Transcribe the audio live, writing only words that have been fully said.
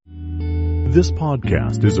This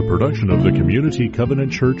podcast is a production of the Community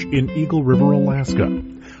Covenant Church in Eagle River, Alaska.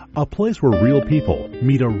 A place where real people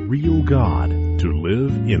meet a real God to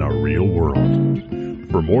live in a real world.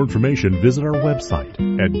 For more information, visit our website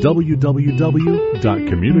at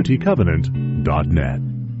www.communitycovenant.net.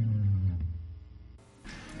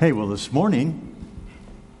 Hey, well, this morning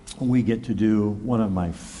we get to do one of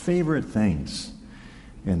my favorite things,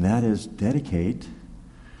 and that is dedicate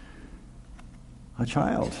a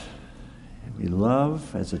child. We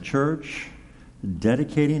love, as a church,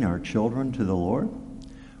 dedicating our children to the Lord,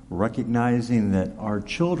 recognizing that our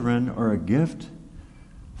children are a gift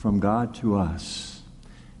from God to us,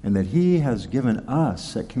 and that He has given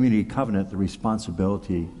us at Community Covenant the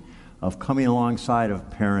responsibility of coming alongside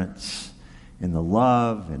of parents in the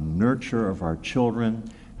love and nurture of our children,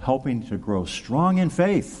 helping to grow strong in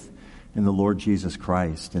faith in the Lord Jesus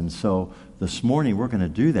Christ. And so this morning we're going to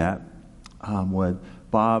do that with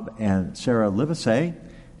Bob and Sarah Livesay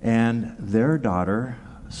and their daughter,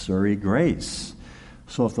 Suri Grace.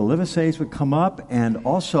 So if the Livesays would come up, and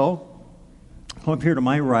also come up here to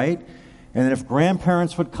my right, and then if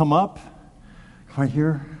grandparents would come up, right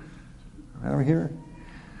here, right over here,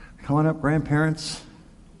 come on up, grandparents,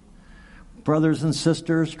 brothers and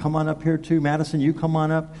sisters, come on up here too. Madison, you come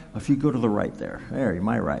on up. If you go to the right there,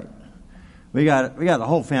 my right. We got the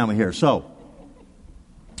whole family here. So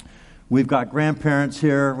we've got grandparents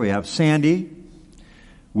here. We have Sandy.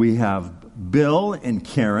 We have Bill and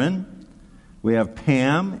Karen. We have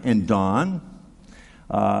Pam and Dawn.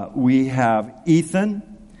 We have Ethan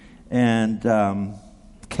and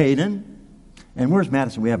Caden. And where's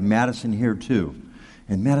Madison? We have Madison here too.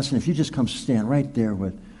 And Madison, if you just come stand right there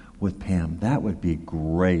with Pam, that would be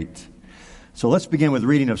great. So let's begin with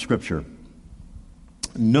reading of Scripture.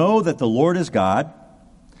 Know that the Lord is God,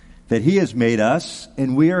 that He has made us,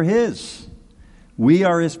 and we are His. We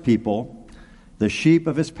are His people, the sheep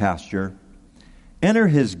of His pasture. Enter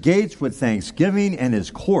His gates with thanksgiving and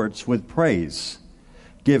His courts with praise.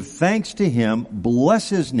 Give thanks to Him, bless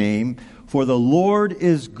His name, for the Lord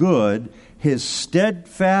is good. His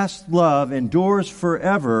steadfast love endures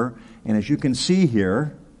forever. And as you can see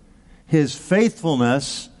here, His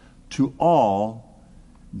faithfulness to all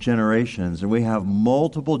generations. And we have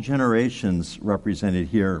multiple generations represented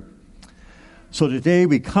here. So today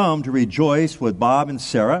we come to rejoice with Bob and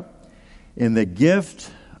Sarah in the gift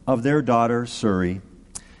of their daughter, Suri,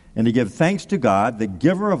 and to give thanks to God, the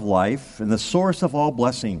giver of life and the source of all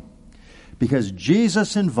blessing, because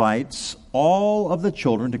Jesus invites all of the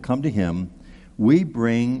children to come to Him. We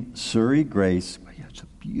bring Suri Grace. Oh, yeah, it's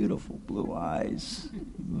beautiful blue eyes.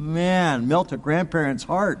 Man, melt a grandparent's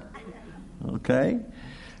heart. Okay?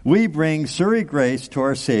 We bring Suri Grace to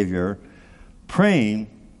our Savior, praying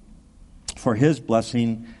for His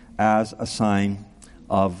blessing as a sign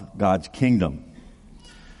of God's kingdom.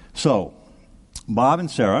 So, Bob and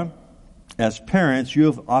Sarah, as parents, you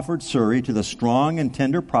have offered Suri to the strong and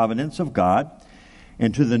tender providence of God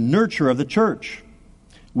and to the nurture of the church.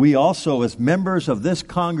 We also, as members of this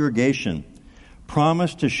congregation,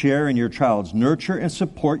 promise to share in your child's nurture and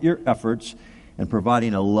support your efforts in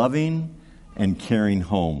providing a loving and caring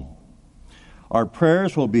home. Our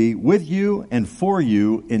prayers will be with you and for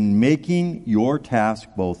you in making your task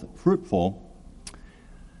both fruitful,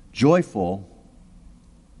 joyful,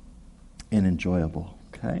 and enjoyable.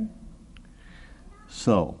 Okay?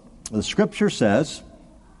 So, the Scripture says,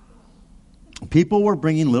 people were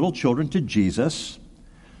bringing little children to Jesus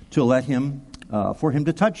to let Him, for Him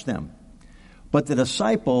to touch them. But the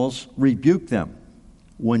disciples rebuked them.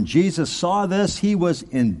 When Jesus saw this, He was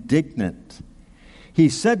indignant. He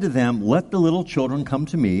said to them, "Let the little children come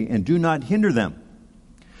to me, and do not hinder them.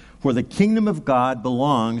 For the kingdom of God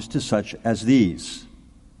belongs to such as these.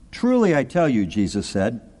 Truly I tell you," Jesus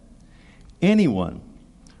said, "anyone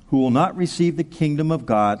who will not receive the kingdom of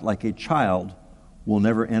God like a child will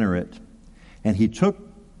never enter it." And He took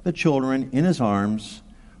the children in His arms,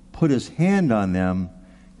 put His hand on them,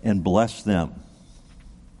 and blessed them.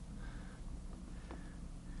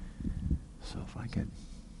 So if I could...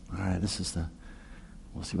 All right,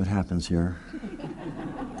 we'll see what happens here.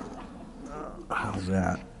 How's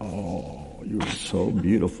that? Oh, you're so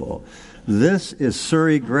beautiful. This is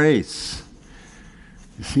Suri Grace.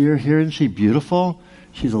 You see her here? Isn't she beautiful?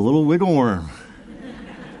 She's a little wiggle worm.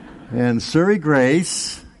 And Suri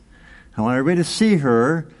Grace, I want everybody to see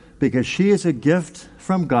her because she is a gift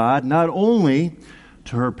from God, not only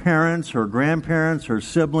to her parents, her grandparents, her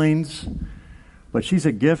siblings, but she's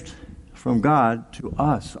a gift from God to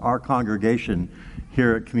us, our congregation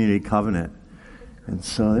here at Community Covenant. And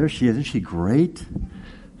so there she is. Isn't she great?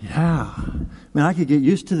 Yeah. Man, I could get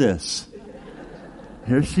used to this.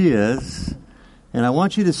 Here she is. And I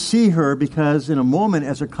want you to see her because in a moment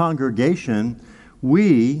as a congregation,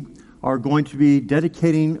 we are going to be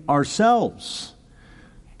dedicating ourselves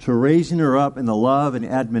to raising her up in the love and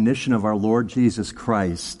admonition of our Lord Jesus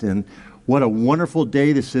Christ. And what a wonderful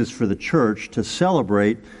day this is for the church to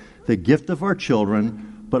celebrate the gift of our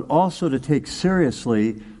children, but also to take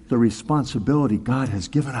seriously the responsibility God has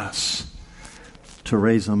given us to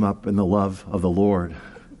raise them up in the love of the Lord.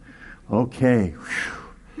 Okay.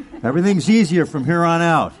 Whew. Everything's easier from here on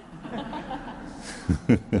out.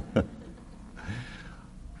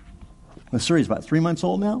 Suri's about 3 months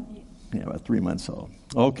old now? Yeah, about 3 months old.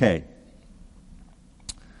 Okay.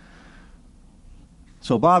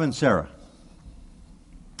 So Bob and Sarah,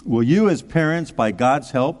 will you as parents, by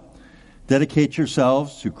God's help, dedicate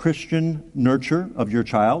yourselves to Christian nurture of your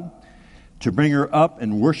child, to bring her up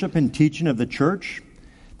in worship and teaching of the church,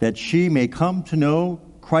 that she may come to know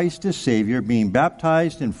Christ as Savior, being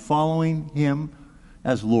baptized and following Him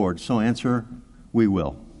as Lord? So answer, we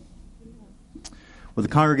will. Will the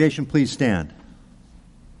congregation please stand?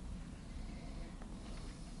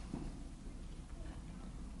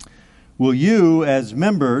 Will you, as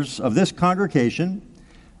members of this congregation,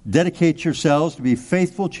 dedicate yourselves to be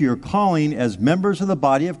faithful to your calling as members of the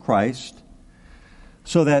body of Christ,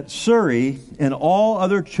 so that Suri and all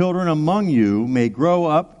other children among you may grow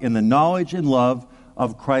up in the knowledge and love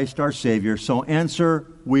of Christ our Savior? So answer,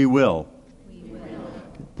 we will. We will.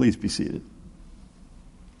 Please be seated.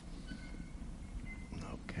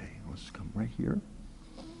 Okay, let's come right here.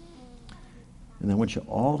 And I want you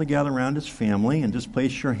all to gather around as family and just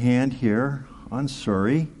place your hand here on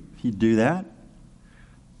Suri, if you do that.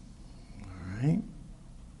 All right.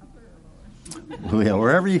 Yeah,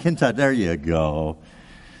 wherever you can touch. There you go.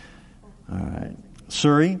 All right.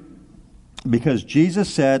 Suri, because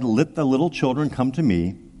Jesus said, "Let the little children come to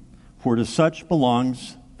me, for to such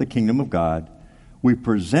belongs the kingdom of God," we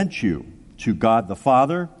present you to God the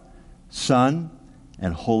Father, Son,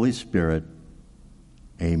 and Holy Spirit.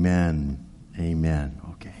 Amen. Amen.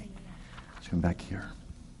 Okay. Let's come back here.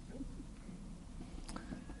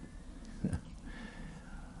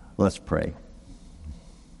 Let's pray.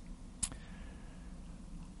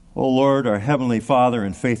 O Lord, our Heavenly Father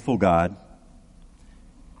and faithful God,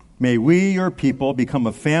 may we, your people, become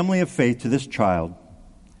a family of faith to this child,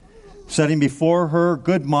 setting before her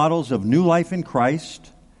good models of new life in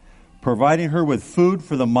Christ, providing her with food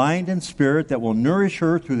for the mind and spirit that will nourish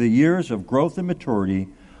her through the years of growth and maturity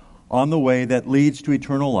on the way that leads to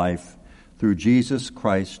eternal life, through Jesus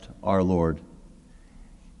Christ our Lord.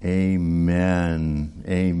 Amen.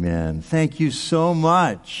 Amen. Thank you so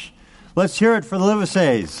much. Let's hear it for the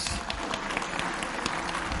Livisays.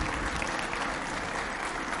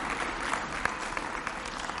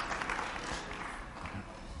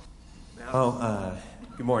 Now,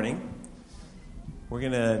 good morning. We're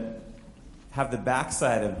going to have the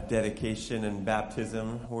backside of dedication and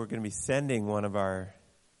baptism. We're going to be sending one of our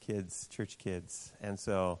kids, church kids. And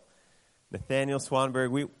so, Nathaniel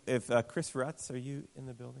Swanberg, if Chris Rutz, are you in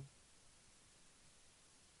the building?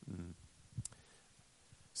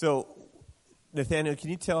 So, Nathaniel, can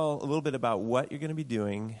you tell a little bit about what you're going to be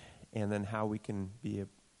doing, and then how we can be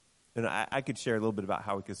and I could share a little bit about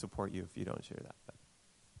how we can support you if you don't share that. But.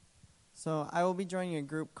 So I will be joining a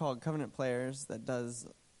group called Covenant Players that does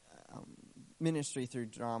ministry through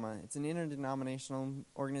drama. It's an interdenominational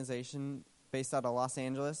organization based out of Los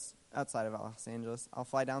Angeles, outside of Los Angeles. I'll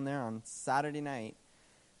fly down there on Saturday night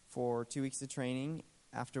for 2 weeks of training,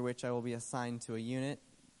 after which I will be assigned to a unit.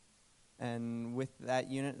 And with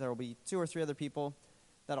that unit, there will be 2 or 3 other people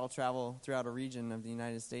that I'll travel throughout a region of the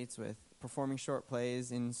United States with, performing short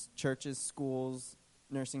plays in churches, schools,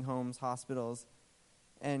 nursing homes, hospitals,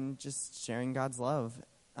 and just sharing God's love.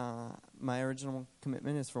 My original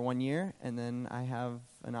commitment is for 1 year, and then I have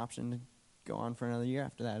an option to go on for another year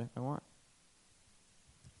after that if I want.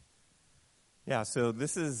 Yeah, so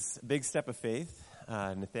this is a big step of faith.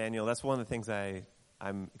 Nathaniel, that's one of the things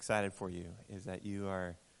I'm excited for you, is that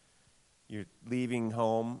you're leaving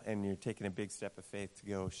home and you're taking a big step of faith to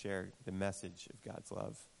go share the message of God's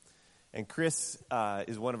love. And Chris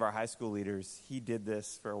is one of our high school leaders. He did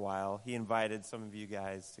this for a while. He invited some of you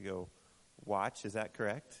guys to go watch. Is that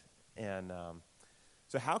correct? And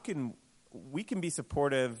so how can we be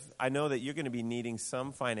supportive? I know that you're going to be needing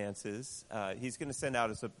some finances. He's going to send out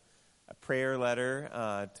us a prayer letter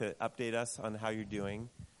to update us on how you're doing.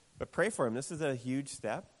 But pray for him. This is a huge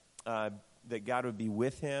step, that God would be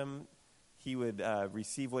with him. He would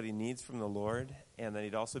receive what he needs from the Lord, and that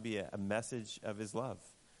he'd also be a message of his love.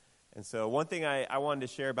 And so one thing I wanted to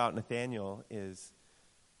share about Nathaniel is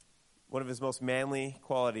one of his most manly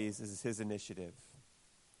qualities is his initiative.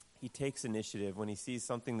 he takes initiative when he sees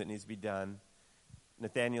something that needs to be done.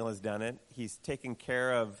 Nathaniel has done it. He's taken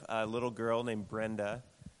care of a little girl named Brenda.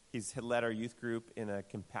 He's led our youth group in a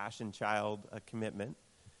Compassion Child commitment.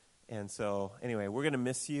 And so, anyway, we're going to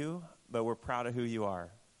miss you, but we're proud of who you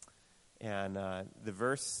are. And the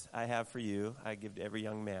verse I have for you, I give to every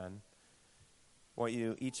young man.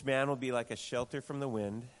 Each man will be like a shelter from the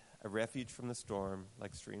wind, a refuge from the storm,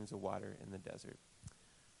 like streams of water in the desert.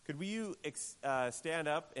 Could you stand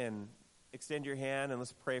up and extend your hand, and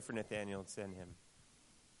let's pray for Nathaniel and send him.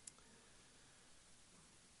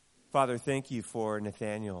 Father, thank you for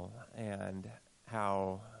Nathaniel and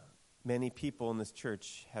how many people in this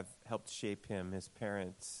church have helped shape him, his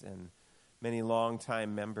parents, and many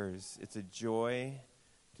longtime members. It's a joy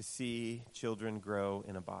to see children grow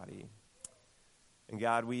in a body. And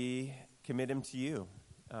God, we commit him to you.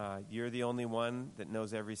 You're the only one that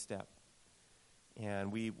knows every step.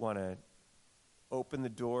 And we want to open the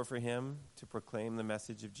door for him to proclaim the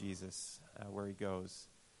message of Jesus where he goes.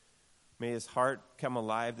 May his heart come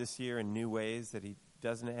alive this year in new ways that he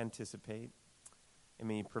doesn't anticipate. And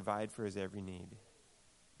may he provide for his every need.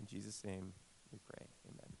 In Jesus' name we pray.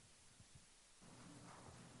 Amen.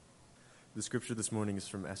 The scripture this morning is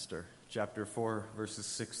from Esther, chapter 4, verses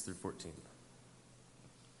 6 through 14.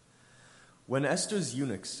 When Esther's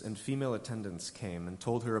eunuchs and female attendants came and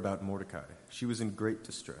told her about Mordecai, she was in great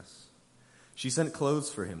distress. She sent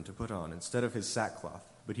clothes for him to put on instead of his sackcloth,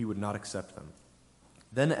 but he would not accept them.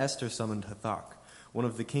 Then Esther summoned Hathach, one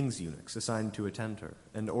of the king's eunuchs assigned to attend her,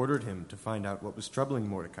 and ordered him to find out what was troubling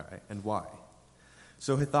Mordecai and why.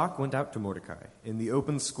 So Hathach went out to Mordecai in the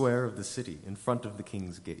open square of the city in front of the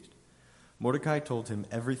king's gate. Mordecai told him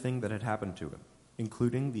everything that had happened to him,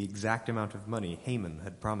 including the exact amount of money Haman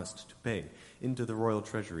had promised to pay into the royal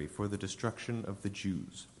treasury for the destruction of the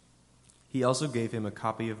Jews. He also gave him a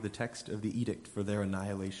copy of the text of the edict for their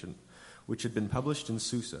annihilation, which had been published in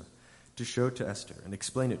Susa, to show to Esther and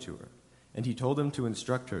explain it to her. And he told him to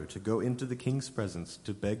instruct her to go into the king's presence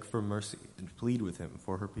to beg for mercy and plead with him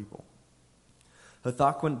for her people.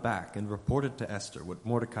 Hathach went back and reported to Esther what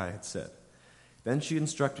Mordecai had said. Then she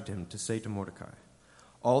instructed him to say to Mordecai,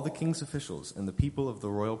 "All the king's officials and the people of the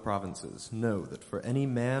royal provinces know that for any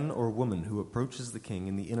man or woman who approaches the king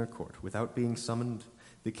in the inner court without being summoned,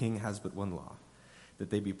 the king has but one law, that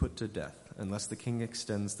they be put to death unless the king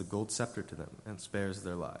extends the gold scepter to them and spares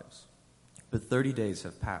their lives. But 30 days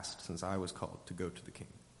have passed since I was called to go to the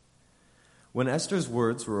king." When Esther's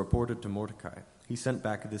words were reported to Mordecai, he sent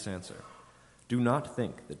back this answer, "Do not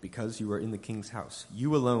think that because you are in the king's house,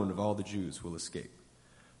 you alone of all the Jews will escape.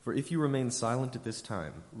 For if you remain silent at this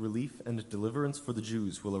time, relief and deliverance for the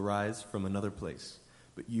Jews will arise from another place,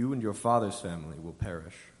 but you and your father's family will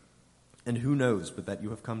perish. And who knows but that you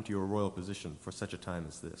have come to your royal position for such a time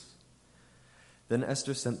as this?" Then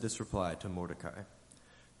Esther sent this reply to Mordecai,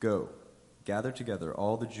 "Go, gather together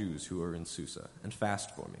all the Jews who are in Susa, and fast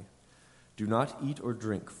for me. Do not eat or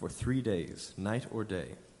drink for 3 days, night or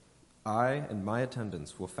day. I and my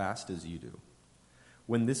attendants will fast as you do.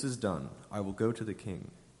 When this is done, I will go to the king,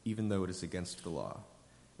 even though it is against the law.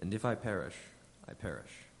 And if I perish, I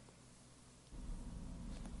perish."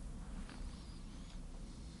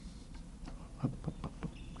 Got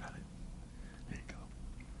it. There you go.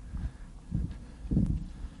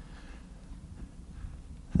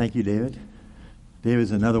 Thank you, David. David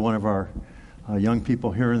is another one of our young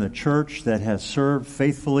people here in the church that has served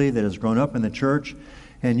faithfully, that has grown up in the church.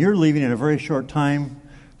 And you're leaving in a very short time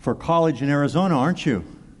for college in Arizona, aren't you?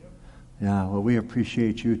 Yep. Yeah, well, we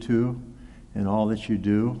appreciate you too and all that you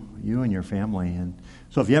do, you and your family. And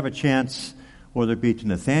so if you have a chance, whether it be to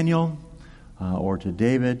Nathaniel or to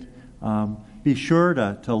David, be sure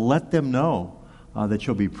to let them know that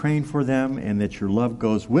you'll be praying for them and that your love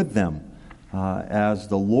goes with them as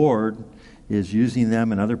the Lord is using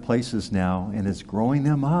them in other places now and is growing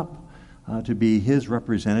them up to be His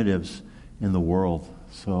representatives in the world.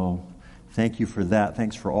 So thank you for that.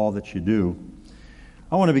 Thanks for all that you do.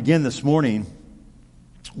 I want to begin this morning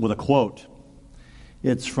with a quote.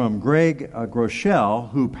 It's from Greg Groeschel,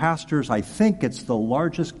 who pastors, I think it's the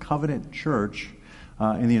largest covenant church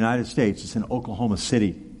in the United States. It's in Oklahoma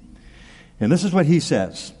City. And this is what he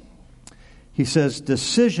says. He says, the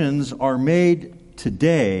decisions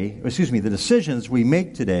we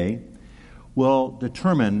make today will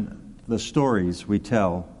determine the stories we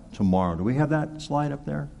tell tomorrow. Do we have that slide up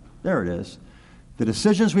there? There it is. The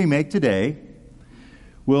decisions we make today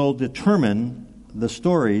will determine the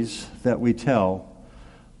stories that we tell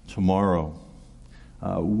tomorrow.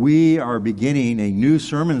 We are beginning a new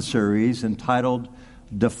sermon series entitled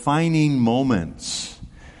Defining Moments.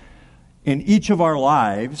 In each of our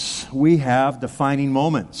lives, we have defining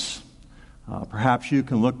moments. Perhaps you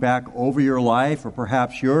can look back over your life, or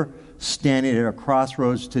perhaps you're standing at a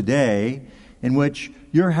crossroads today in which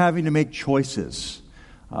you're having to make choices.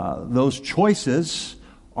 Those choices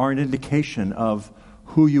are an indication of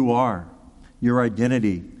who you are, your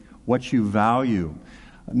identity, what you value.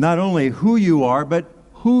 Not only who you are, but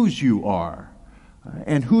whose you are.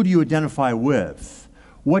 And who do you identify with?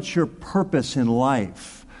 What's your purpose in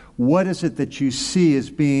life? What is it that you see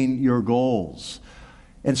as being your goals?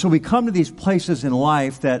 And so we come to these places in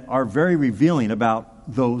life that are very revealing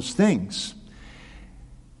about those things.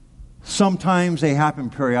 Sometimes they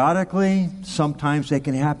happen periodically. Sometimes they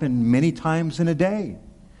can happen many times in a day.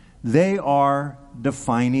 They are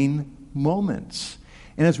defining moments.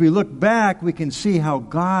 And as we look back, we can see how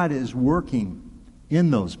God is working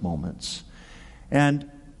in those moments. And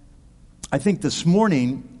I think this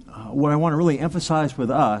morning, what I want to really emphasize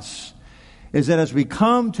with us is that as we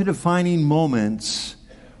come to defining moments,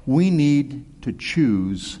 we need to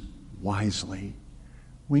choose wisely.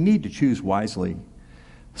 We need to choose wisely.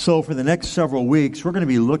 So for the next several weeks, we're going to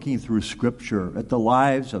be looking through Scripture at the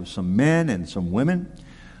lives of some men and some women,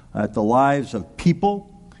 at the lives of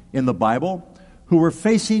people in the Bible who were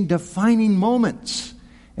facing defining moments.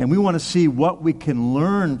 And we want to see what we can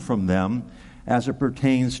learn from them as it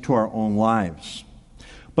pertains to our own lives.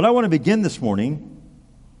 But I want to begin this morning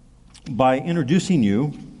by introducing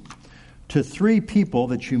you to three people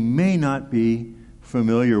that you may not be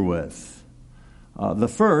familiar with. The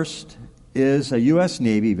first is a U.S.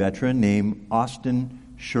 Navy veteran named Austin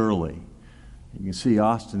Shirley. You can see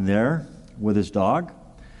Austin there with his dog.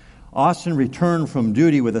 Austin returned from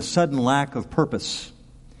duty with a sudden lack of purpose.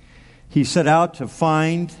 He set out to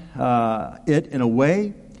find it in a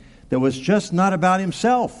way that was just not about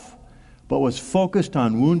himself, but was focused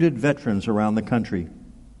on wounded veterans around the country.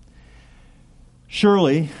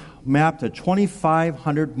 Shirley mapped a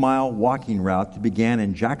 2,500-mile walking route that began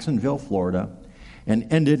in Jacksonville, Florida,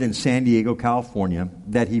 and ended in San Diego, California,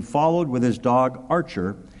 that he followed with his dog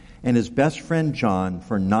Archer and his best friend John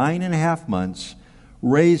for 9.5 months,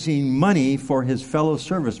 raising money for his fellow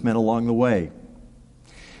servicemen along the way.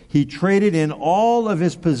 He traded in all of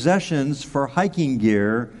his possessions for hiking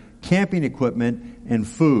gear, camping equipment, and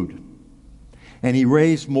food. And he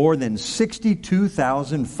raised more than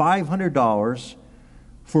 $62,500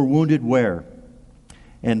 for wounded wear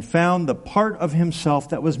and found the part of himself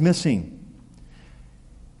that was missing.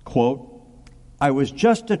 Quote, "I was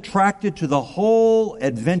just attracted to the whole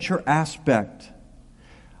adventure aspect.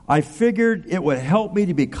 I figured it would help me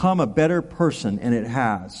to become a better person, and it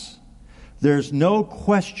has. There's no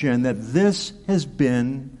question that this has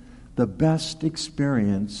been the best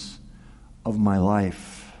experience of my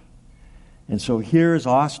life." And so here's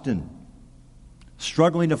Austin,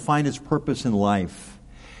 struggling to find his purpose in life.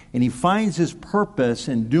 And he finds his purpose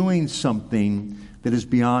in doing something that is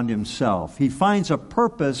beyond himself. He finds a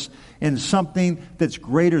purpose in something that's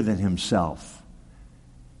greater than himself.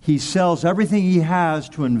 He sells everything he has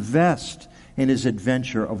to invest in his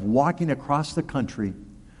adventure of walking across the country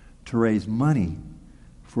to raise money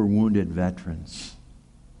for wounded veterans.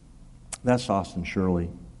 That's Austin Shirley.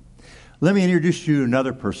 Let me introduce you to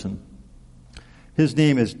another person. His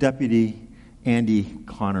name is Deputy Andy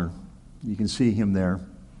Connor. You can see him there.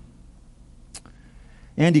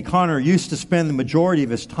 Andy Connor used to spend the majority of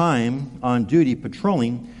his time on duty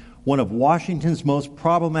patrolling one of Washington's most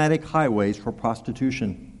problematic highways for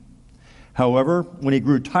prostitution. However, when he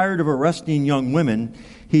grew tired of arresting young women,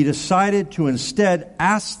 he decided to instead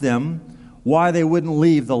ask them why they wouldn't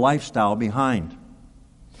leave the lifestyle behind.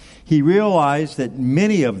 He realized that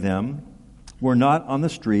many of them were not on the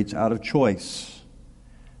streets out of choice.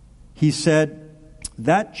 He said,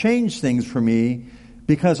 "That changed things for me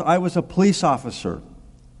because I was a police officer.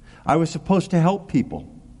 I was supposed to help people."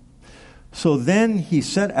 So then he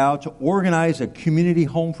set out to organize a community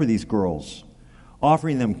home for these girls,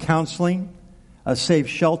 offering them counseling, a safe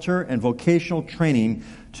shelter, and vocational training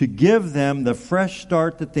to give them the fresh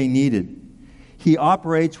start that they needed. He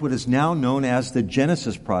operates what is now known as the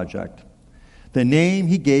Genesis Project, the name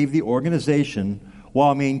he gave the organization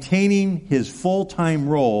while maintaining his full-time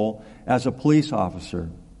role as a police officer,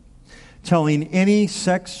 telling any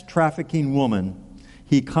sex trafficking woman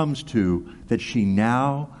he comes to that she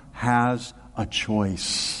now has a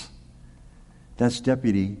choice. That's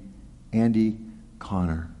Deputy Andy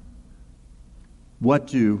Connor. What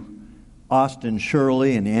do Austin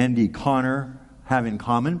Shirley and Andy Connor have in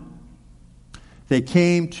common? They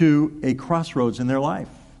came to a crossroads in their life,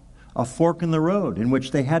 a fork in the road in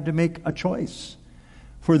which they had to make a choice.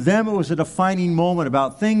 For them, it was a defining moment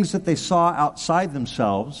about things that they saw outside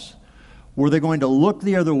themselves Were they going to look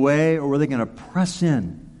the other way, or were they going to press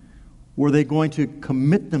in? Were they going to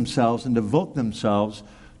commit themselves and devote themselves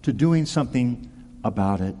to doing something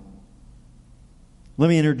about it? Let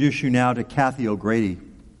me introduce you now to Kathy O'Grady.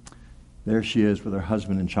 There she is with her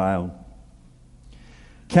husband and child.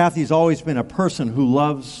 Kathy's always been a person who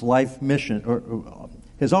loves life mission, or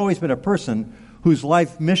has always been a person whose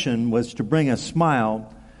life mission was to bring a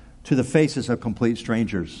smile to the faces of complete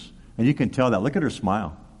strangers. And you can tell that. Look at her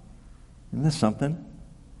smile. Isn't this something?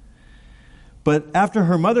 But after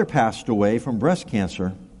her mother passed away from breast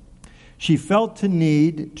cancer, she felt the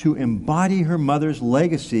need to embody her mother's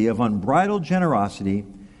legacy of unbridled generosity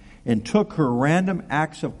and took her random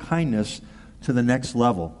acts of kindness to the next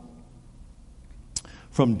level.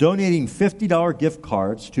 From donating $50 gift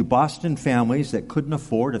cards to Boston families that couldn't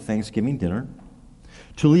afford a Thanksgiving dinner,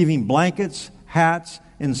 to leaving blankets, hats,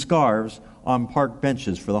 and scarves on park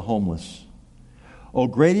benches for the homeless.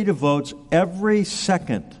 O'Grady devotes every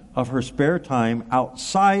second of her spare time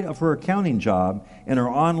outside of her accounting job and her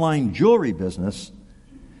online jewelry business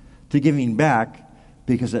to giving back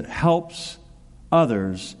because it helps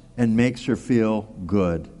others and makes her feel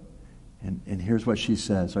good. And here's what she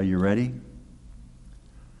says. Are you ready?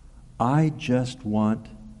 I just want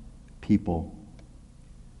people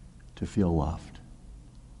to feel loved.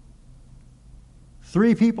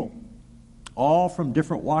 3 people, all from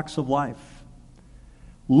different walks of life,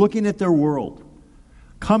 looking at their world,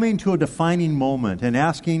 coming to a defining moment and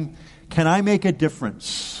asking, can I make a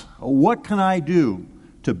difference? What can I do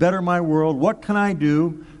to better my world? What can I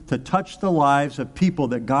do to touch the lives of people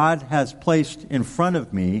that God has placed in front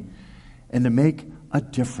of me and to make a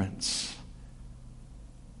difference?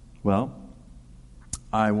 Well,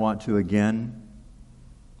 I want to again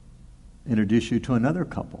introduce you to another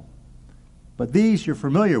couple. But these you're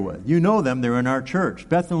familiar with. You know them. They're in our church.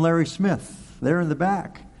 Beth and Larry Smith. They're in the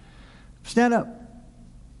back. Stand up.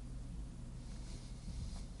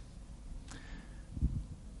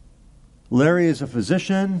 Larry is a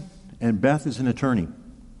physician and Beth is an attorney.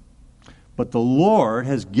 But the Lord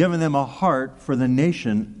has given them a heart for the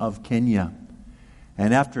nation of Kenya.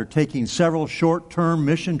 And after taking several short-term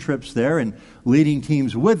mission trips there and leading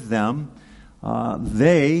teams with them,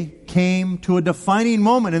 they came to a defining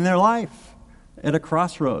moment in their life at a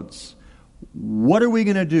crossroads. What are we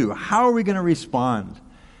going to do? How are we going to respond?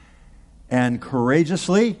 And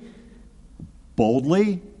courageously,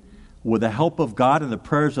 boldly, with the help of God and the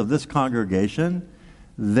prayers of this congregation,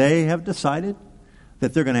 they have decided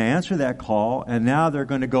that they're going to answer that call, and now they're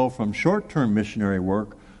going to go from short-term missionary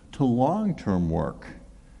work to long-term work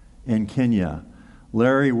in Kenya.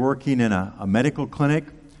 Larry working in a medical clinic,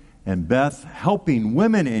 and Beth helping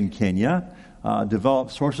women in Kenya develop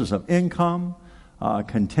sources of income,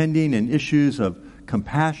 contending in issues of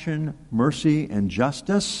compassion, mercy, and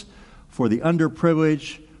justice for the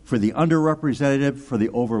underprivileged, for the underrepresented, for the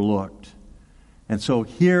overlooked. And so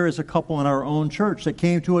here is a couple in our own church that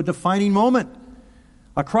came to a defining moment,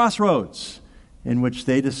 a crossroads, in which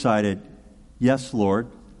they decided, yes,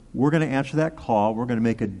 Lord, we're going to answer that call. We're going to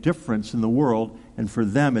make a difference in the world, and for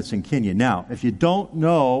them it's in Kenya. Now, if you don't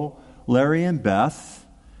know Larry and Beth,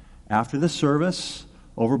 after the service,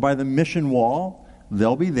 over by the mission wall,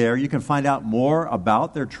 they'll be there. You can find out more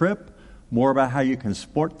about their trip, more about how you can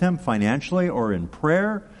support them financially or in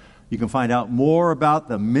prayer. You can find out more about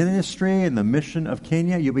the ministry and the mission of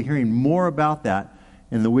Kenya. You'll be hearing more about that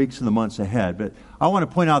in the weeks and the months ahead. But I want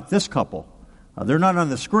to point out this couple. They're not on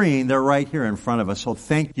the screen. They're right here in front of us. So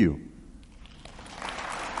thank you.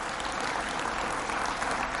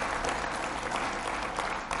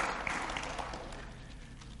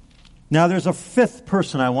 Now, there's a 5th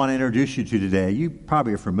person I want to introduce you to today. You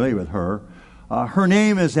probably are familiar with her. Her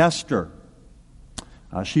name is Esther.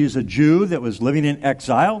 She is a Jew that was living in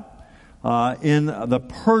exile in the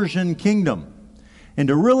Persian kingdom. And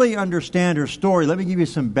to really understand her story, let me give you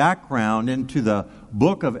some background into the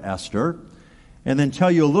book of Esther, and then tell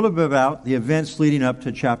you a little bit about the events leading up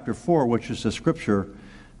to chapter 4, which is the scripture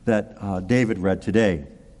that David read today.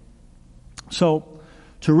 So,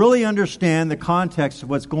 to really understand the context of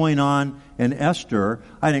what's going on in Esther,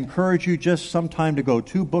 I'd encourage you just sometime to go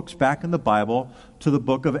 2 books back in the Bible to the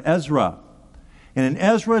book of Ezra. And in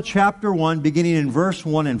Ezra chapter 1, beginning in verse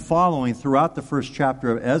 1 and following throughout the first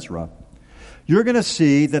chapter of Ezra, you're going to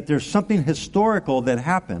see that there's something historical that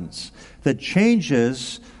happens that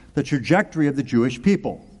changes the trajectory of the Jewish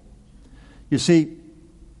people. You see,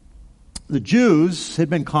 the Jews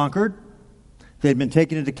had been conquered. They'd been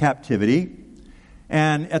taken into captivity.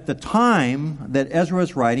 And at the time that Ezra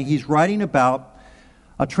is writing, he's writing about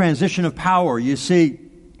a transition of power. You see,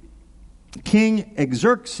 King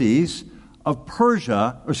Xerxes of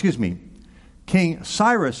Persia, King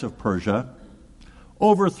Cyrus of Persia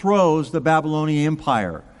overthrows the Babylonian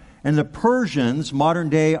Empire. And the Persians,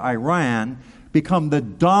 modern-day Iran, become the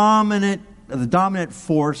dominant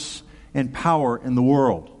force and power in the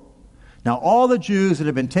world. Now, all the Jews that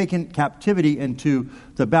have been taken captivity into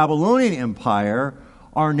the Babylonian Empire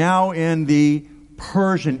are now in the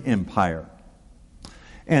Persian Empire.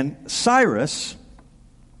 And Cyrus,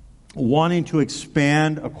 wanting to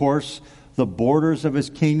expand, of course, the borders of his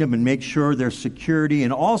kingdom and make sure there's security,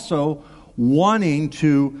 and also wanting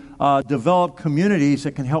to develop communities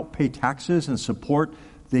that can help pay taxes and support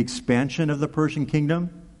the expansion of the Persian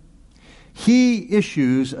kingdom, he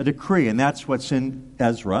issues a decree, and that's what's in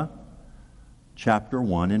Ezra chapter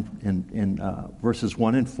 1 in verses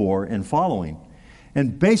 1 and 4 and following.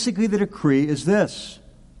 And basically the decree is this.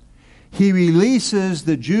 He releases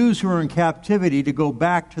the Jews who are in captivity to go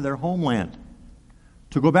back to their homeland,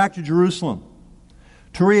 to go back to Jerusalem,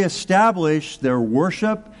 to reestablish their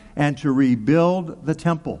worship and to rebuild the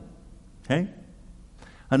temple. Okay?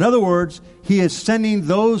 In other words, he is sending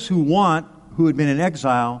those who had been in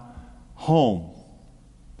exile, home.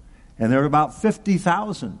 And there are about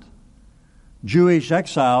 50,000 Jewish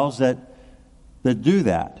exiles that do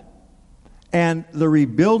that. And the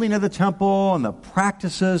rebuilding of the temple and the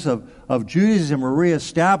practices of Judaism were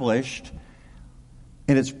reestablished,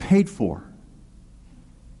 and it's paid for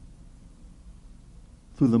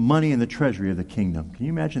through the money and the treasury of the kingdom. Can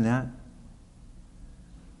you imagine that?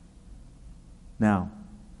 Now,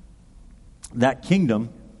 that kingdom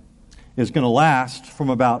is going to last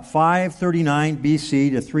from about 539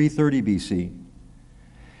 BC to 330 BC.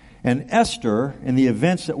 And Esther, and the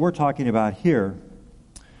events that we're talking about here,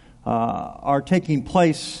 are taking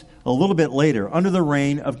place a little bit later, under the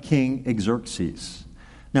reign of King Xerxes.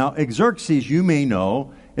 Now, Xerxes, you may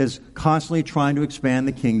know, is constantly trying to expand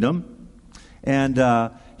the kingdom.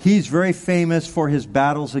 And he's very famous for his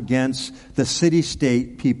battles against the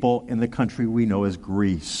city-state people in the country we know as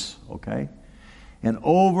Greece. Okay? And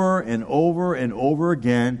over and over and over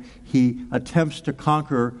again, he attempts to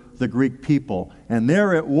conquer the Greek people. And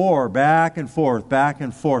they're at war back and forth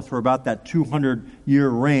for about that 200-year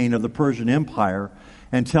reign of the Persian Empire,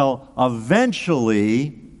 until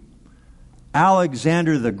eventually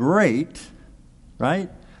Alexander the Great,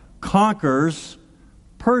 right, conquers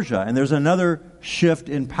Persia. And there's another shift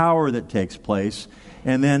in power that takes place.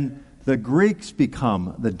 And then the Greeks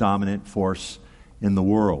become the dominant force in the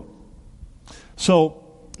world. So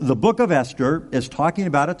the book of Esther is talking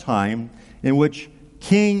about a time in which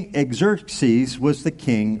King Xerxes was the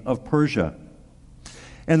king of Persia.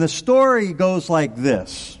 And the story goes like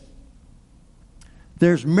this.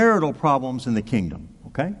 There's marital problems in the kingdom,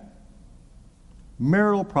 okay?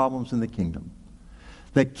 Marital problems in the kingdom.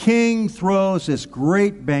 The king throws this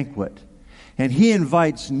great banquet, and he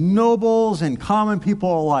invites nobles and common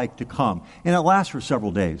people alike to come. And it lasts for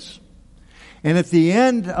several days. And at the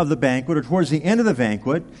end of the banquet, or towards the end of the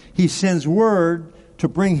banquet, he sends word to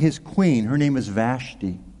bring his queen, her name is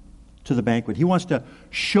Vashti, to the banquet. He wants to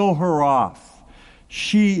show her off.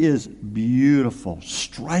 She is beautiful,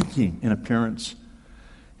 striking in appearance.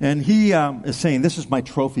 And he is saying, this is my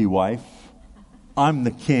trophy wife. I'm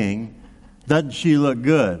the king. Doesn't she look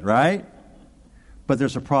good, right? But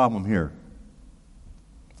there's a problem here.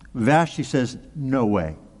 Vashti says, no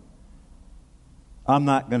way. I'm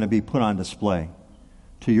not going to be put on display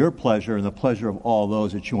to your pleasure and the pleasure of all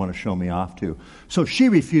those that you want to show me off to. So she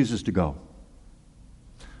refuses to go.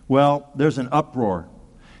 Well, there's an uproar.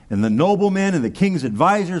 And the noblemen and the king's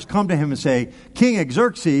advisors come to him and say, King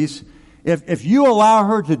Xerxes, if you allow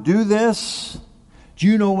her to do this, do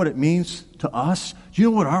you know what it means to us? Do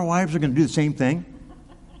you know what our wives are going to do the same thing?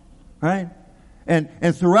 Right?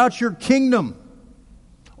 And throughout your kingdom,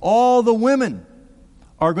 all the women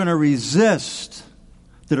are going to resist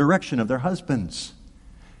the direction of their husbands.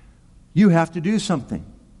 You have to do something.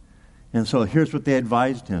 And so here's what they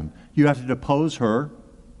advised him. You have to depose her.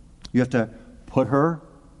 You have to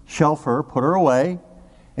shelf her, put her away,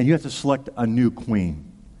 and you have to select a new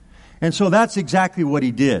queen. And so that's exactly what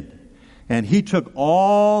he did. And he took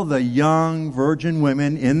all the young virgin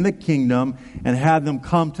women in the kingdom and had them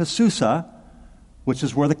come to Susa, which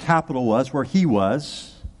is where the capital was, where he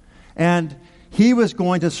was. And he was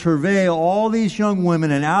going to survey all these young women,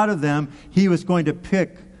 and out of them, he was going to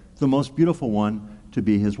pick the most beautiful one to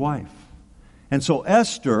be his wife. And so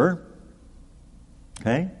Esther,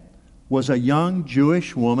 was a young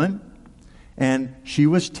Jewish woman, and she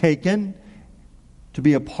was taken to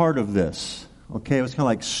be a part of this. Okay, it was kind of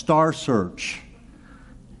like Star Search.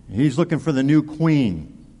 He's looking for the new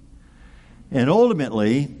queen. And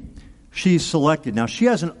ultimately, she's selected. Now, she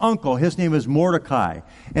has an uncle. His name is Mordecai.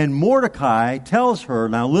 And Mordecai tells her,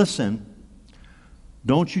 now listen,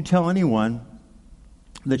 don't you tell anyone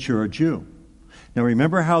that you're a Jew. Now,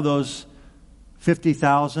 remember how those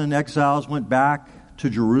 50,000 exiles went back to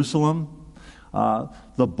Jerusalem?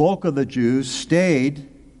 The bulk of the Jews stayed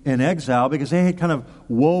in exile because they had kind of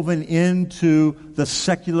woven into the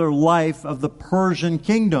secular life of the Persian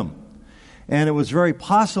kingdom. And it was very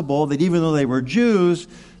possible that even though they were Jews,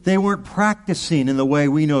 they weren't practicing in the way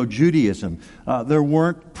we know Judaism. There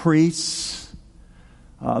weren't priests.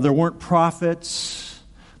 There weren't prophets.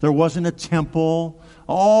 There wasn't a temple.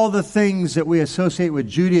 All the things that we associate with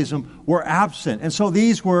Judaism were absent. And so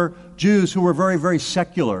these were Jews who were very, very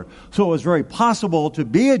secular. So it was very possible to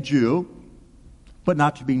be a Jew, but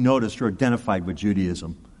not to be noticed or identified with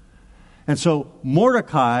Judaism. And so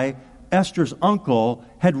Mordecai, Esther's uncle,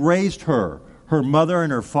 had raised her. Her mother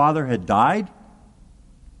and her father had died.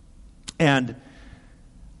 And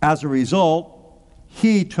as a result,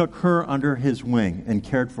 he took her under his wing and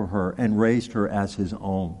cared for her and raised her as his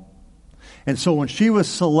own. And so when she was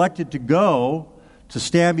selected to go to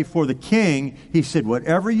stand before the king, he said,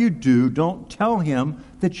 whatever you do, don't tell him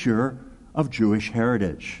that you're of Jewish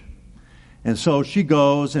heritage. And so she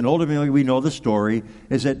goes, and ultimately we know the story,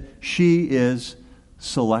 is that she is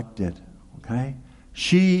selected. Okay?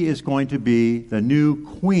 She is going to be the new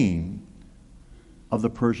queen of the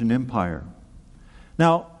Persian Empire.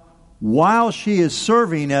 Now, while she is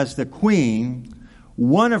serving as the queen,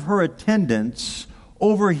 one of her attendants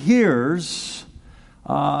overhears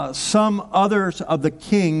some others of the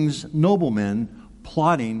king's noblemen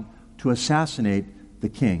plotting to assassinate the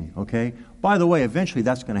king. Okay? By the way, eventually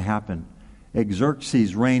that's going to happen.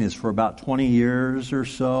 Xerxes' reign is for about 20 years or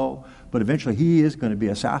so, but eventually he is going to be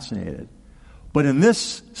assassinated. But in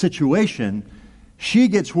this situation, she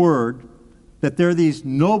gets word that there are these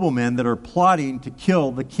noblemen that are plotting to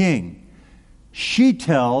kill the king. She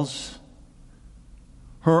tells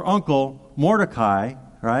her uncle Mordecai,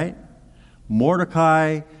 right?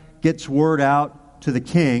 Mordecai gets word out to the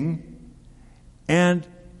king, and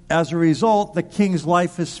as a result, the king's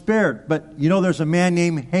life is spared. But you know, there's a man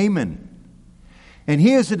named Haman, and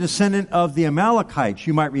he is a descendant of the Amalekites.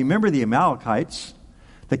 You might remember the Amalekites.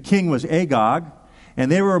 The king was Agag,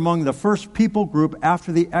 and they were among the first people group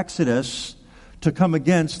after the Exodus to come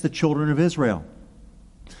against the children of Israel.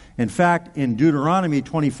 In fact, in Deuteronomy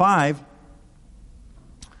 25,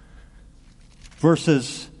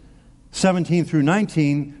 verses 17 through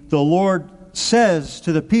 19, the Lord says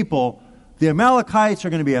to the people, the Amalekites are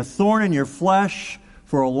going to be a thorn in your flesh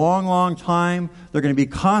for a long, long time. They're going to be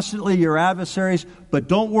constantly your adversaries, but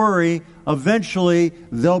don't worry, eventually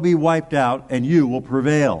they'll be wiped out and you will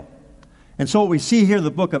prevail. And so what we see here in the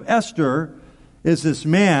book of Esther is this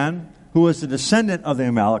man who is a descendant of the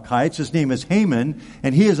Amalekites. His name is Haman,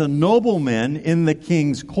 and he is a nobleman in the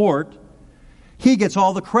king's court. He gets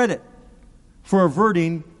all the credit for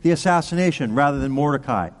averting the assassination rather than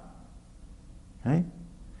Mordecai. Okay?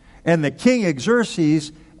 And the king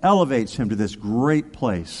Xerxes elevates him to this great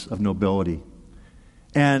place of nobility.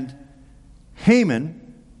 And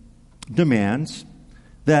Haman demands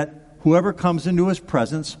that whoever comes into his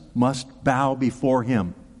presence must bow before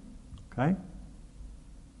him. Okay?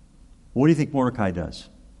 What do you think Mordecai does? Do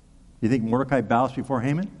you think Mordecai bows before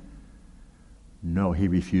Haman? No, he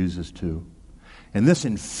refuses to. And this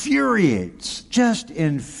just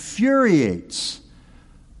infuriates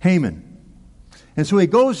Haman. And so he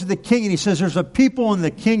goes to the king and he says, there's a people in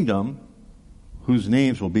the kingdom whose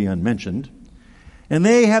names will be unmentioned, and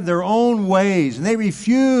they have their own ways, and they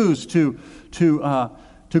refuse to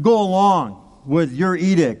go along with your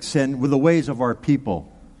edicts and with the ways of our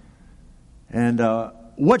people. And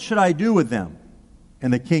what should I do with them?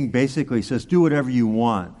 And the king basically says, do whatever you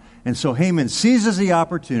want. And so Haman seizes the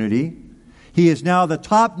opportunity. He is now the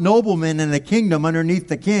top nobleman in the kingdom underneath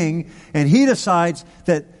the king, and he decides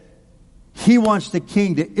that he wants the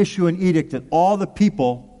king to issue an edict that all the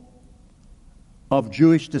people of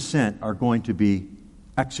Jewish descent are going to be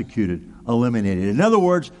executed, eliminated. In other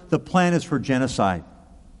words, the plan is for genocide.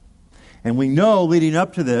 And we know leading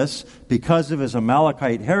up to this, because of his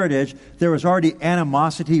Amalekite heritage, there was already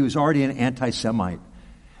animosity. He was already an anti-Semite.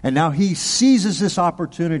 And now he seizes this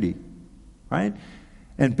opportunity, right?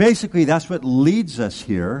 And basically that's what leads us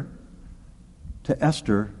here to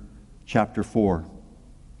Esther chapter 4.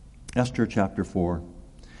 Esther chapter 4.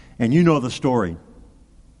 And you know the story.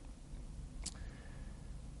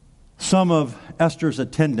 Some of Esther's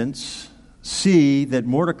attendants see that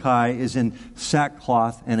Mordecai is in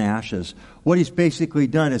sackcloth and ashes. What he's basically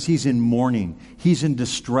done is he's in mourning. He's in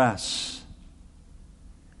distress.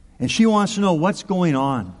 And she wants to know what's going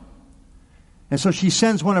on. And so she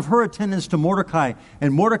sends one of her attendants to Mordecai,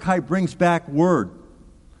 and Mordecai brings back word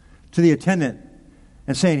to the attendant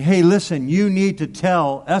and saying, hey, listen, you need to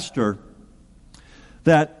tell Esther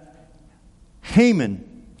that Haman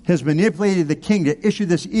has manipulated the king to issue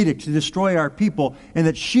this edict to destroy our people, and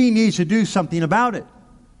that she needs to do something about it.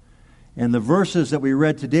 And the verses that we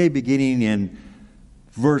read today, beginning in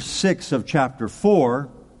verse 6 of chapter 4,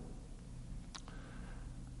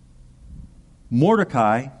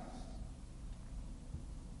 Mordecai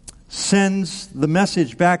sends the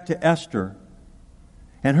message back to Esther,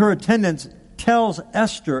 and her attendant tells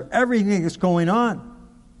Esther everything that's going on.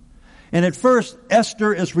 And at first,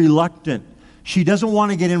 Esther is reluctant. She doesn't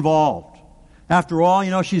want to get involved. After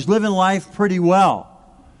all, she's living life pretty well.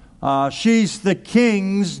 She's the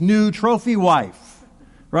king's new trophy wife,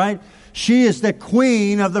 right? She is the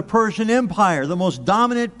queen of the Persian Empire, the most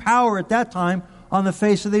dominant power at that time on the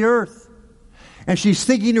face of the earth. And she's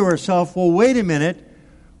thinking to herself, well, wait a minute.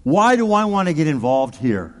 Why do I want to get involved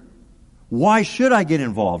here? Why should I get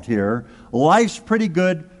involved here? Life's pretty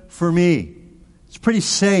good for me. It's pretty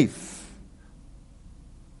safe.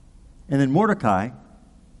 And then Mordecai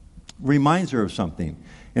reminds her of something.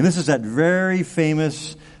 And this is that very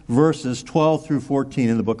famous verses 12 through 14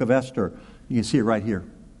 in the book of Esther. You can see it right here.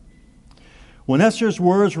 When Esther's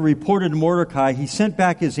words were reported to Mordecai, he sent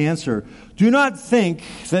back his answer. Do not think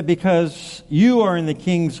that because you are in the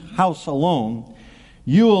king's house alone,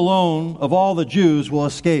 you alone of all the Jews will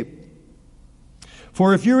escape.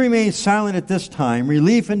 For if you remain silent at this time,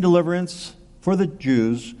 relief and deliverance for the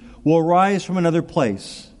Jews will arise from another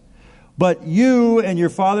place. But you and your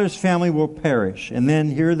father's family will perish. And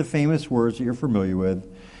then here are the famous words that you're familiar with.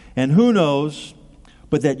 And who knows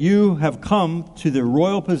but that you have come to the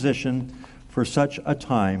royal position for such a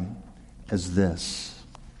time as this.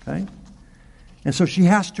 Okay? And so she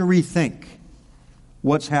has to rethink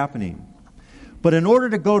what's happening. But in order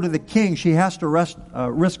to go to the king, she has to risk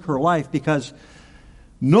her life, because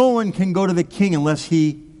no one can go to the king unless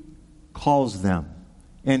he calls them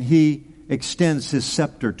and he extends his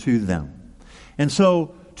scepter to them. And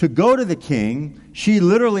so to go to the king, she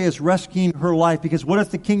literally is risking her life, because what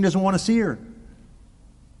if the king doesn't want to see her?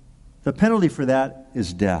 The penalty for that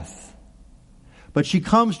is death. But she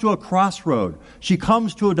comes to a crossroad. She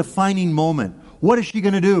comes to a defining moment. What is she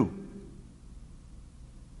going to do?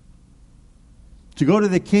 To go to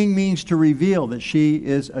the king means to reveal that she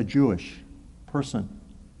is a Jewish person.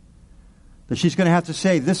 That she's going to have to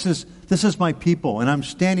say, this is my people, and I'm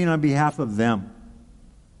standing on behalf of them.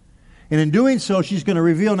 And in doing so, she's going to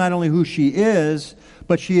reveal not only who she is,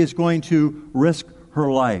 but she is going to risk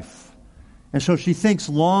her life. And so she thinks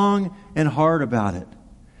long and hard about it.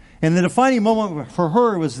 And the defining moment for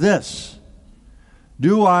her was this: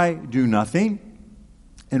 do I do nothing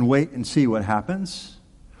and wait and see what happens?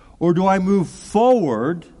 Or do I move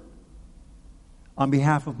forward on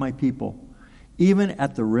behalf of my people, even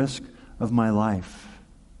at the risk of my life?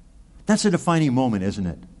 That's a defining moment, isn't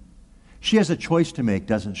it? She has a choice to make,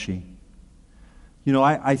 doesn't she?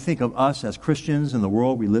 I think of us as Christians in the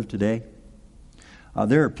world we live today.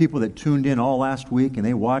 There are people that tuned in all last week, and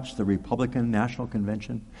they watched the Republican National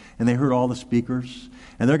Convention, and they heard all the speakers.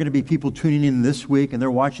 And there are going to be people tuning in this week, and they're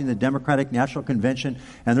watching the Democratic National Convention,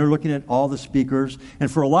 and they're looking at all the speakers. And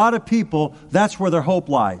for a lot of people, that's where their hope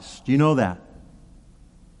lies. Do you know that?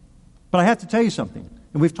 But I have to tell you something,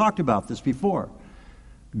 and we've talked about this before.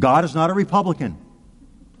 God is not a Republican.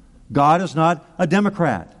 God is not a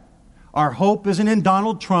Democrat. Our hope isn't in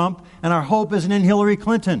Donald Trump, and our hope isn't in Hillary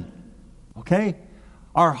Clinton. Okay?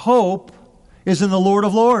 Our hope is in the Lord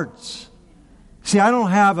of Lords. See, I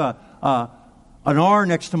don't have an R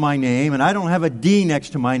next to my name, and I don't have a D next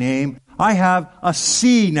to my name. I have a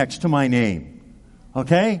C next to my name.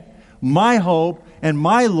 Okay? My hope and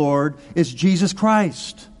my Lord is Jesus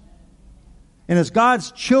Christ. And as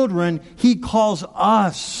God's children, He calls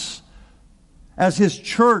us as His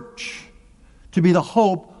church to be the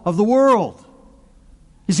hope of the world.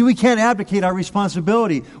 You see, we can't abdicate our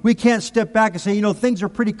responsibility. We can't step back and say, things are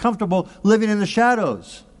pretty comfortable living in the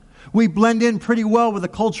shadows. We blend in pretty well with the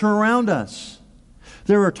culture around us.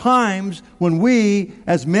 There are times when we,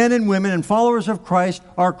 as men and women and followers of Christ,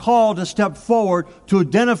 are called to step forward to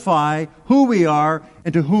identify who we are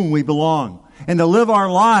and to whom we belong, and to live our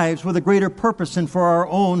lives with a greater purpose and for our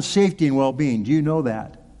own safety and well-being. Do you know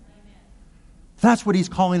that? That's what He's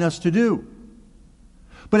calling us to do.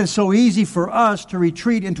 But it's so easy for us to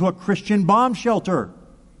retreat into a Christian bomb shelter,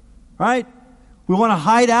 right? We want to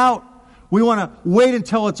hide out. We want to wait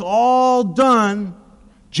until it's all done.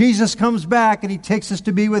 Jesus comes back and He takes us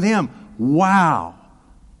to be with Him. Wow.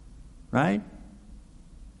 Right?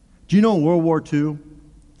 Do you know in World War II,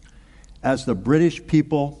 as the British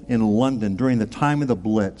people in London during the time of the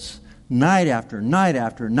Blitz, night after night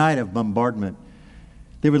after night of bombardment,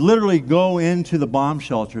 they would literally go into the bomb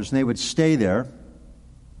shelters and they would stay there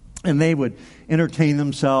and they would entertain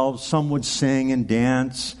themselves. Some would sing and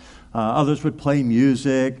dance. Others would play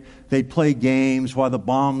music. They'd play games while the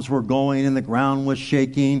bombs were going and the ground was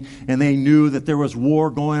shaking, and they knew that there was war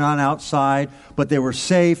going on outside, but they were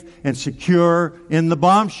safe and secure in the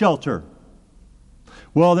bomb shelter.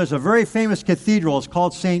 Well, there's a very famous cathedral. It's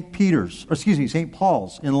called St.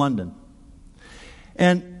 Paul's in London.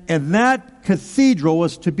 And that cathedral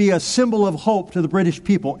was to be a symbol of hope to the British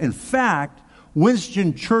people. In fact,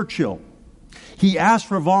 Winston Churchill, he asked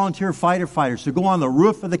for volunteer fighter fighters to go on the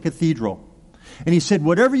roof of the cathedral. And he said,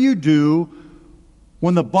 whatever you do,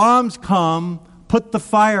 when the bombs come, put the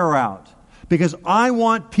fire out. Because I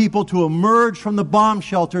want people to emerge from the bomb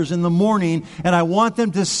shelters in the morning, and I want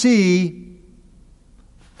them to see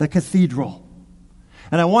the cathedral.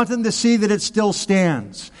 And I want them to see that it still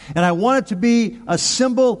stands. And I want it to be a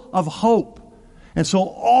symbol of hope. And so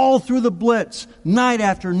all through the Blitz, night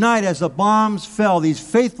after night as the bombs fell, these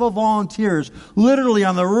faithful volunteers, literally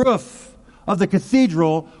on the roof of the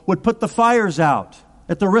cathedral, would put the fires out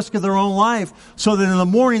at the risk of their own life so that in the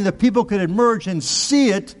morning the people could emerge and see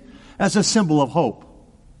it as a symbol of hope.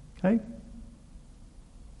 Okay?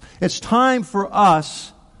 It's time for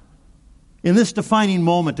us in this defining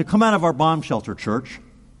moment to come out of our bomb shelter, church.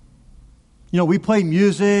 You know, we play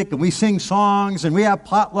music and we sing songs and we have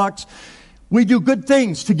potlucks. We do good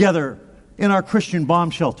things together in our Christian bomb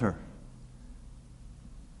shelter.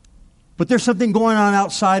 But there's something going on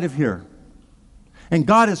outside of here. And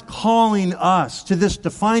God is calling us to this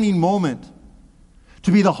defining moment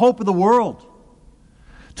to be the hope of the world,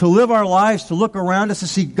 to live our lives, to look around us, to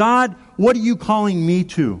see, God, what are you calling me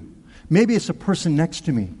to? Maybe it's a person next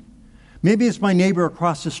to me. Maybe it's my neighbor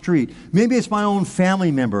across the street. Maybe it's my own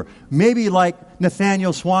family member. Maybe like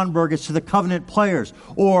Nathaniel Swanberg, it's to the Covenant Players,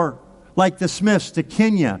 or like the Smiths to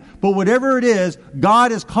Kenya. But whatever it is,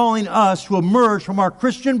 God is calling us to emerge from our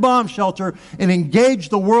Christian bomb shelter and engage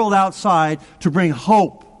the world outside to bring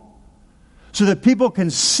hope so that people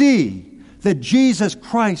can see that Jesus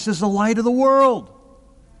Christ is the light of the world.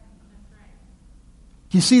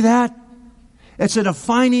 Do you see that? It's a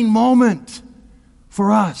defining moment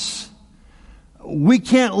for us. We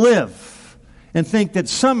can't live and think that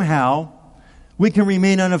somehow we can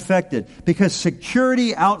remain unaffected, because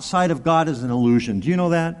security outside of God is an illusion. Do you know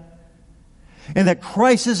that? And that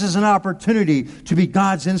crisis is an opportunity to be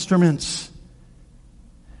God's instruments.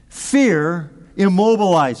 Fear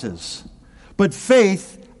immobilizes, but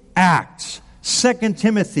faith acts. 2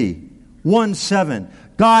 Timothy 1:7.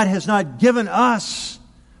 God has not given us,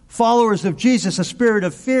 followers of Jesus, a spirit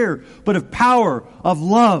of fear, but of power, of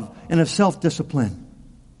love, and of self-discipline.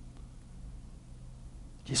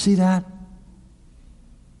 Do you see that?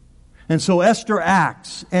 And so Esther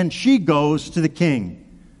acts, and she goes to the king.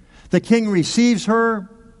 The king receives her.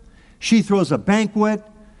 She throws a banquet.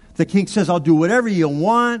 The king says, I'll do whatever you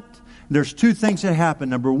want. There's two things that happen.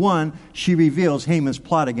 Number one, she reveals Haman's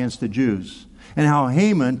plot against the Jews, and how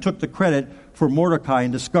Haman took the credit for Mordecai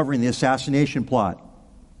in discovering the assassination plot.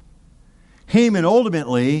 Haman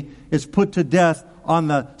ultimately is put to death on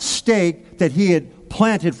the stake that he had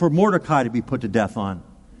planted for Mordecai to be put to death on.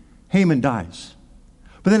 Haman dies.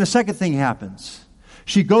 But then a second thing happens.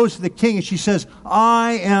 She goes to the king and she says,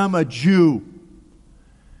 I am a Jew.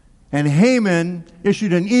 And Haman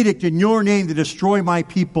issued an edict in your name to destroy my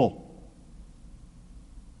people.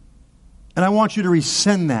 And I want you to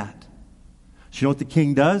rescind that. So you know what the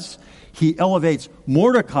king does? He elevates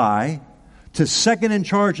Mordecai to second in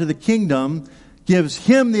charge of the kingdom, gives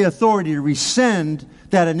him the authority to rescind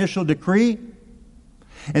that initial decree.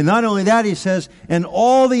 And not only that, he says, and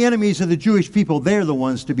all the enemies of the Jewish people, they're the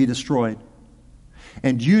ones to be destroyed.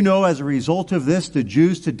 And do you know, as a result of this, the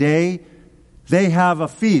Jews today, they have a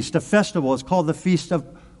feast, a festival. It's called the Feast of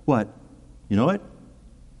what? You know it?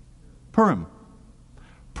 Purim.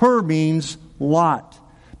 Pur means lot,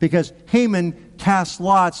 because Haman cast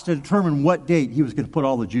lots to determine what date he was going to put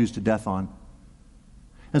all the Jews to death on.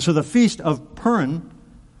 And so the Feast of Purim,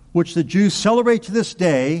 which the Jews celebrate to this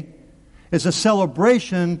day, is a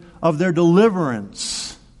celebration of their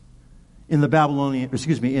deliverance in the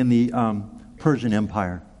Persian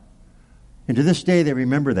Empire. And to this day, they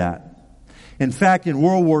remember that. In fact, in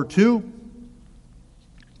World War II,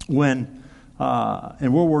 when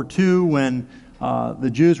the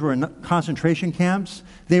Jews were in concentration camps,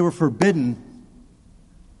 they were forbidden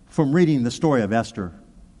from reading the story of Esther.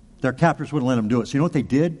 Their captors wouldn't let them do it. So you know what they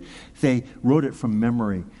did? They wrote it from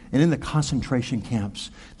memory. And in the concentration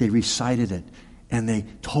camps, they recited it And they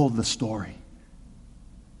told the story.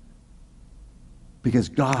 Because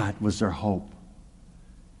God was their hope.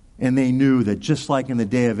 And they knew that just like in the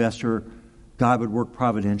day of Esther, God would work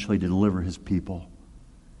providentially to deliver his people.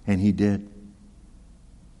 And he did.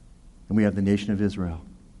 And we have the nation of Israel.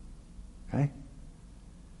 Okay?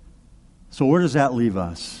 So where does that leave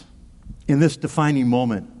us? In this defining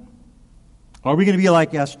moment. Are we going to be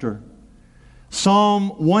like Esther?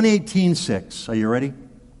 Psalm 118:6. Are you ready?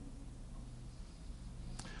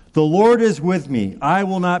 The Lord is with me. I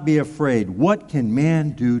will not be afraid. What can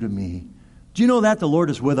man do to me? Do you know that the Lord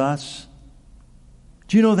is with us?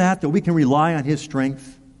 Do you know that we can rely on his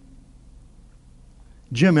strength?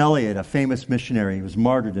 Jim Elliot, a famous missionary, was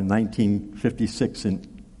martyred in 1956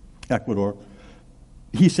 in Ecuador.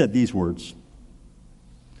 He said these words.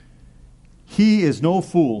 He is no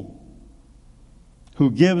fool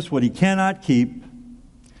who gives what he cannot keep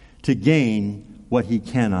to gain what he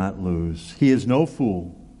cannot lose. He is no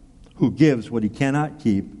fool who gives what he cannot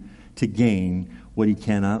keep to gain what he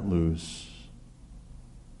cannot lose.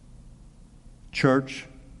 Church,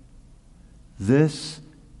 this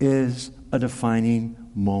is a defining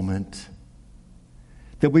moment.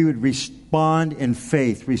 That we would respond in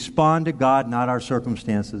faith, respond to God, not our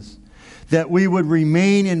circumstances. That we would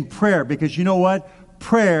remain in prayer, because you know what?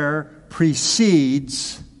 Prayer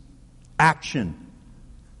precedes action.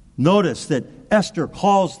 Notice that Esther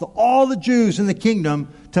calls all the Jews in the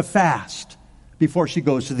kingdom to fast before she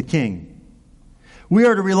goes to the king. We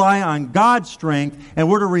are to rely on God's strength, and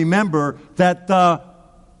we're to remember that the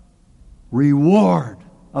reward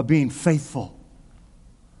of being faithful,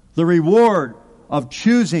 the reward of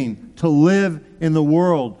choosing to live in the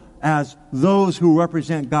world as those who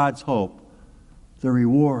represent God's hope, the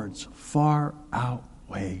rewards far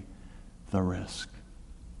outweigh the risk.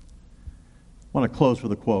 I want to close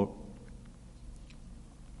with a quote.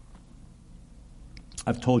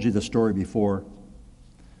 I've told you the story before. It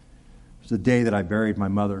was the day that I buried my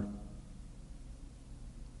mother.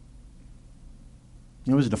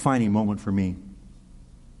 It was a defining moment for me.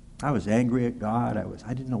 I was angry at God.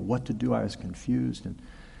 I didn't know what to do. I was confused. And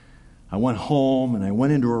I went home and I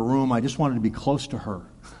went into her room. I just wanted to be close to her.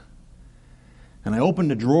 And I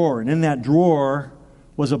opened a drawer, and in that drawer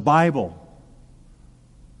was a Bible.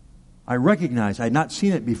 I recognized, I had not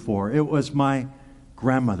seen it before. It was my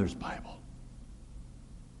grandmother's Bible.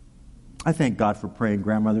 I thank God for praying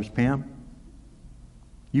grandmothers, Pam.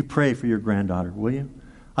 You pray for your granddaughter, will you?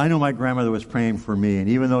 I know my grandmother was praying for me, and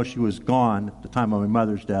even though she was gone at the time of my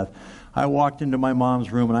mother's death, I walked into my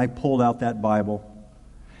mom's room and I pulled out that Bible.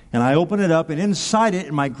 And I opened it up, and inside it,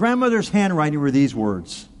 in my grandmother's handwriting, were these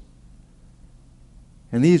words.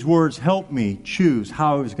 And these words helped me choose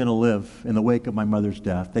how I was going to live in the wake of my mother's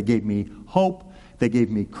death. They gave me hope, they gave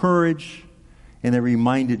me courage, and they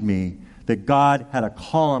reminded me that God had a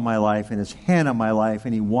call on my life and his hand on my life,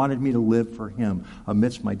 and he wanted me to live for him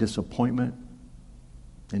amidst my disappointment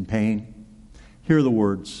and pain. Here are the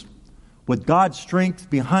words. With God's strength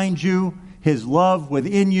behind you, his love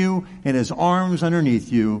within you, and his arms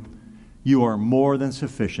underneath you, you are more than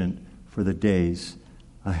sufficient for the days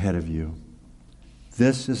ahead of you.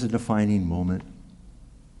 This is a defining moment.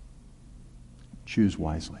 Choose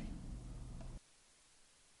wisely.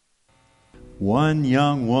 One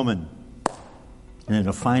young woman in a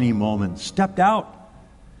defining moment stepped out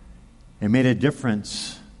and made a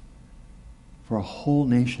difference for a whole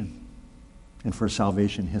nation and for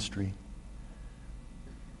salvation history.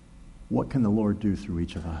 What can the Lord do through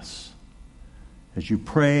each of us? As you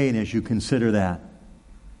pray and as you consider that,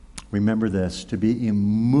 remember this: to be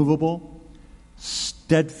immovable,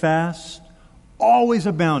 steadfast, always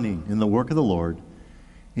abounding in the work of the Lord,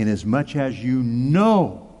 inasmuch as you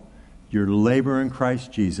know your labor in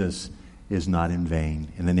Christ Jesus is not in vain.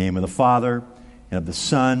 In the name of the Father, and of the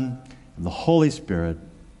Son, and the Holy Spirit,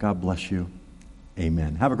 God bless you.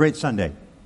 Amen. Have a great Sunday.